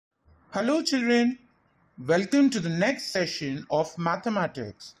Hello children, welcome to the next session of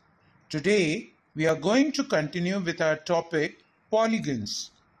mathematics. Today we are going to continue with our topic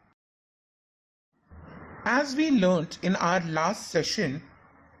polygons. As we learnt in our last session,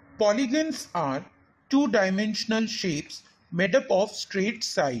 polygons are two-dimensional shapes made up of straight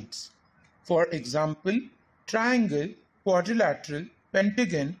sides. For example, triangle, quadrilateral,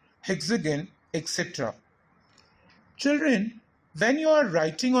 pentagon, hexagon, etc. Children, when you are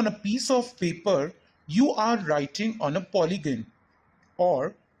writing on a piece of paper, you are writing on a polygon.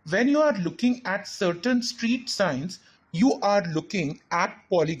 Or when you are looking at certain street signs, you are looking at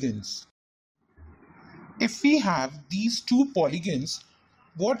polygons. If we have these two polygons,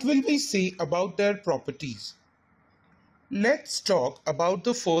 what will we say about their properties? Let's talk about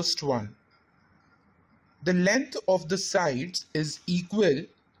the first one. The length of the sides is equal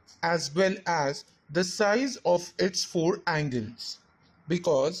as well as the size of its four angles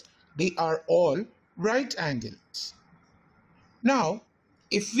because they are all right angles. Now,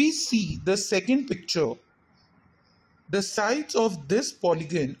 if we see the second picture, the sides of this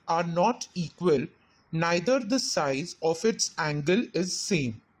polygon are not equal, neither the size of its angle is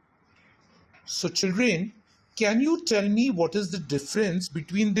same. So children, can you tell me what is the difference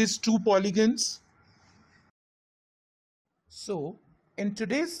between these two polygons? So, in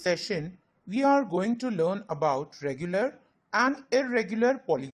today's session, we are going to learn about regular and irregular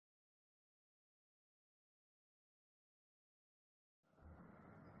polygons.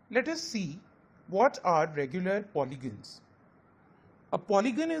 Let us see what are regular polygons. A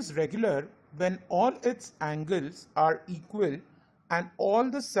polygon is regular when all its angles are equal and all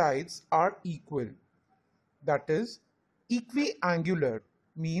the sides are equal. That is, equiangular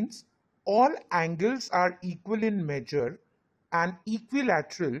means all angles are equal in measure, and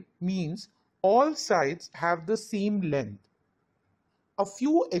equilateral means all sides have the same length. A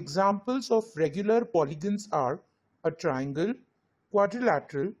few examples of regular polygons are a triangle,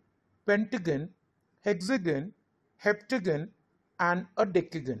 quadrilateral, pentagon, hexagon, heptagon, and a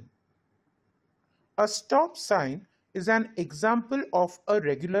decagon. A stop sign is an example of a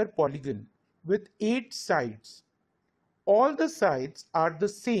regular polygon with 8 sides. All the sides are the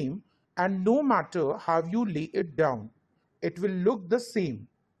same, and no matter how you lay it down, it will look the same.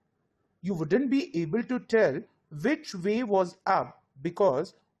 You wouldn't be able to tell which way was up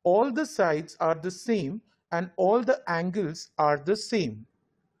because all the sides are the same and all the angles are the same.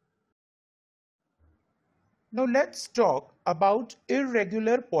 Now let's talk about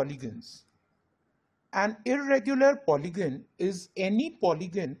irregular polygons. An irregular polygon is any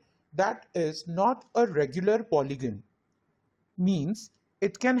polygon that is not a regular polygon. Means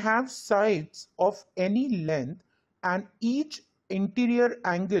it can have sides of any length and each interior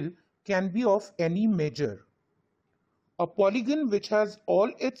angle can be of any measure. A polygon which has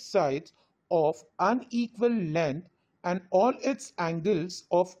all its sides of unequal length and all its angles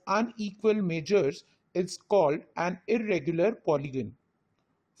of unequal measures is called an irregular polygon.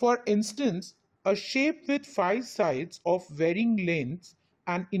 For instance, a shape with 5 sides of varying lengths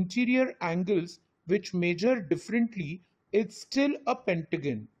and interior angles which measure differently is still a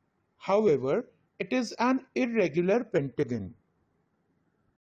pentagon. However, it is an irregular pentagon.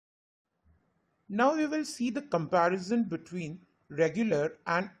 Now we will see the comparison between regular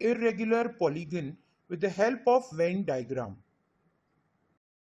and irregular polygon with the help of Venn diagram.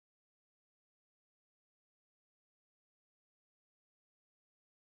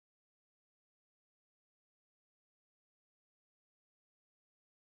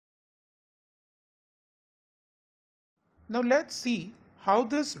 Now let's see how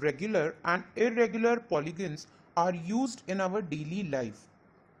this regular and irregular polygons are used in our daily life.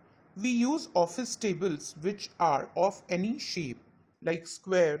 We use office tables which are of any shape like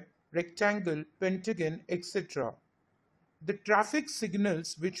square, rectangle, pentagon, etc. The traffic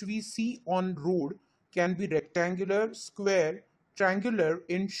signals which we see on road can be rectangular, square, triangular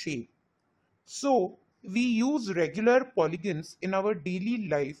in shape. So, we use regular polygons in our daily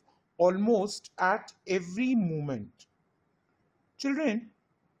life almost at every moment. Children,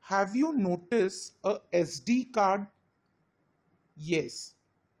 have you noticed a SD card? Yes,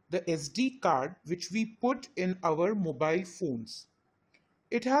 the SD card which we put in our mobile phones.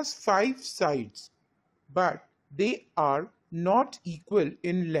 It has 5 sides, but they are not equal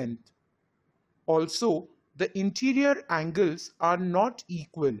in length. Also, the interior angles are not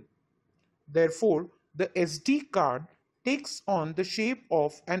equal. Therefore, the SD card takes on the shape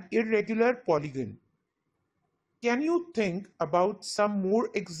of an irregular polygon. Can you think about some more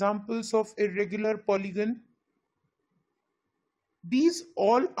examples of irregular polygon? These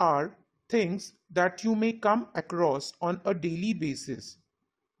all are things that you may come across on a daily basis.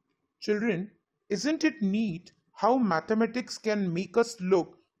 Children, isn't it neat how mathematics can make us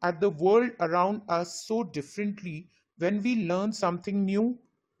look at the world around us so differently when we learn something new?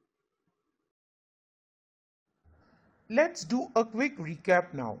 Let's do a quick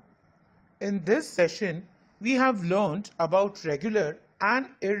recap now. In this session, we have learned about regular and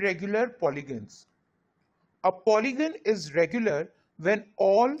irregular polygons. A polygon is regular when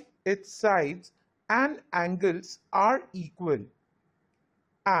all its sides and angles are equal,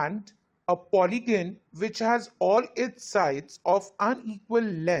 and a polygon which has all its sides of unequal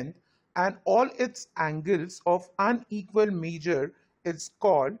length and all its angles of unequal measure is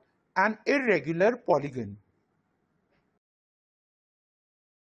called an irregular polygon.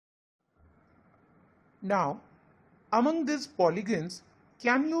 Now, among these polygons,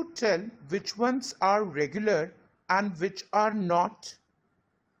 can you tell which ones are regular and which are not?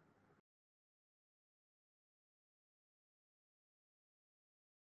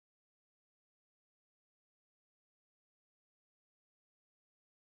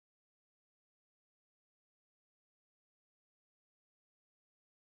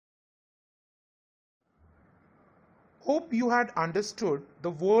 Hope you had understood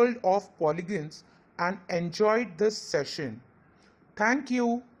the world of polygons and enjoyed this session. Thank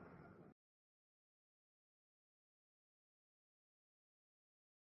you.